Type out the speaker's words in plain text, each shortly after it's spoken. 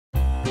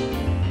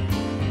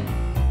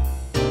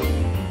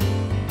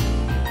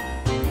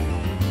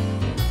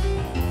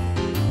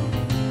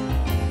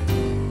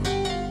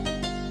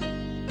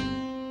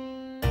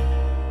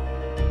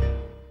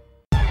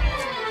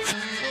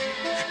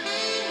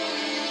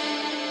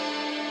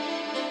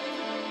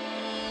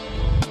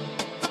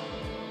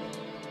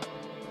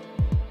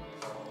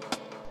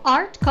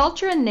Art,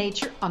 culture, and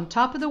nature on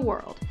top of the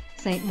world.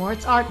 St.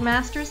 Moritz Art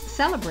Masters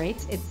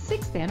celebrates its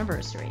 6th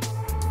anniversary.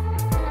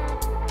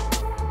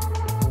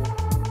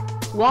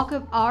 Walk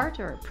of Art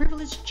are a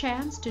privileged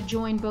chance to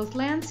join both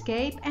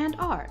landscape and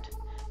art.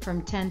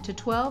 From 10 to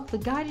 12, the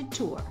guided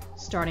tour,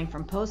 starting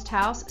from Post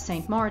House,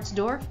 St.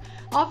 Moritz-Dorf,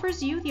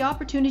 offers you the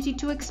opportunity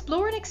to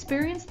explore and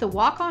experience the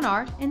walk on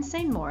art in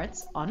St.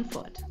 Moritz on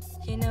foot.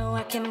 You know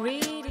I can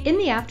read it. In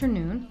the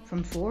afternoon,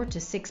 from 4 to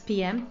 6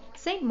 p.m.,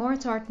 St.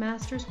 Moritz Art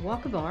Masters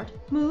Walk of Art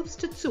moves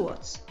to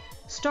St.Moritz,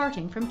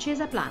 starting from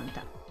Chiesa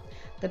Planta.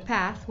 The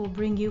path will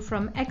bring you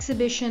from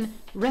exhibition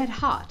Red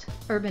Hot,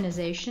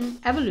 Urbanization,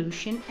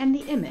 Evolution, and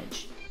the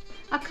Image,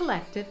 a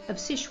collective of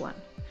Sichuan,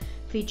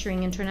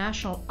 featuring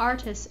international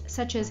artists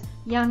such as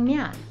Yang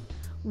Mian,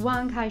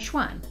 Wang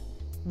Haishuan,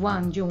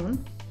 Wang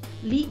Jun,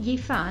 Li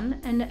Yifan,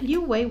 and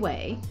Liu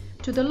Weiwei,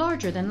 to the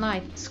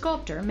larger-than-life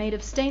sculpture made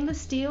of stainless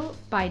steel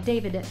by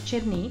David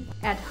Cherny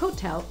at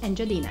Hotel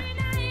Enjadina.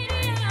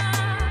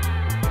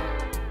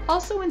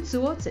 Also in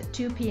St.Moritz at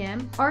 2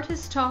 p.m.,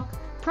 artists talk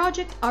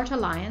Project Art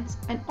Alliance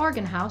and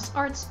Organ House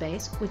Art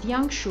Space with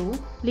Yang Shu,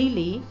 Li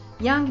Li,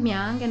 Yang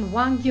Miang, and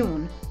Wang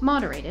Yun,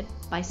 moderated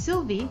by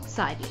Sylvie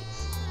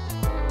Seidlitz.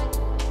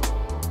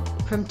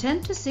 From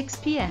 10 to 6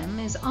 p.m.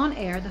 is on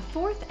air the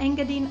 4th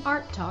Engadine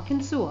Art Talk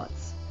in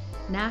St.Moritz.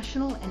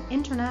 National and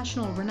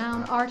international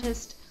renowned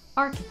artists,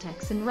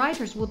 architects, and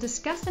writers will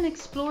discuss and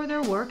explore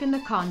their work in the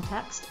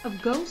context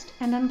of ghost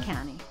and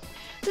uncanny.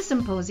 The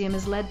symposium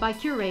is led by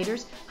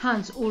curators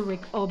Hans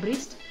Ulrich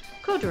Obrist,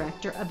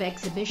 co-director of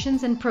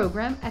exhibitions and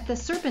program at the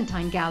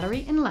Serpentine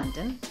Gallery in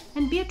London,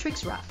 and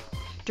Beatrix Ruff,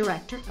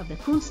 director of the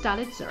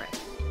Kunsthalle Zurich.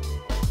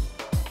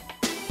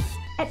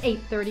 At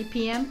 8:30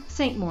 p.m.,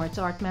 St. Moritz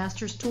Art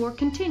Masters Tour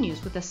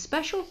continues with a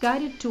special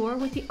guided tour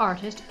with the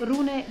artist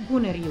Rune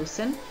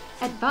Gunnerjusen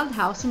at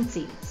Waldhausen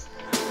Ziels.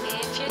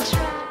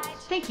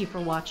 Thank you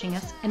for watching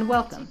us, and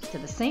welcome to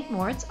the St.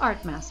 Moritz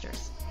Art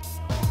Masters.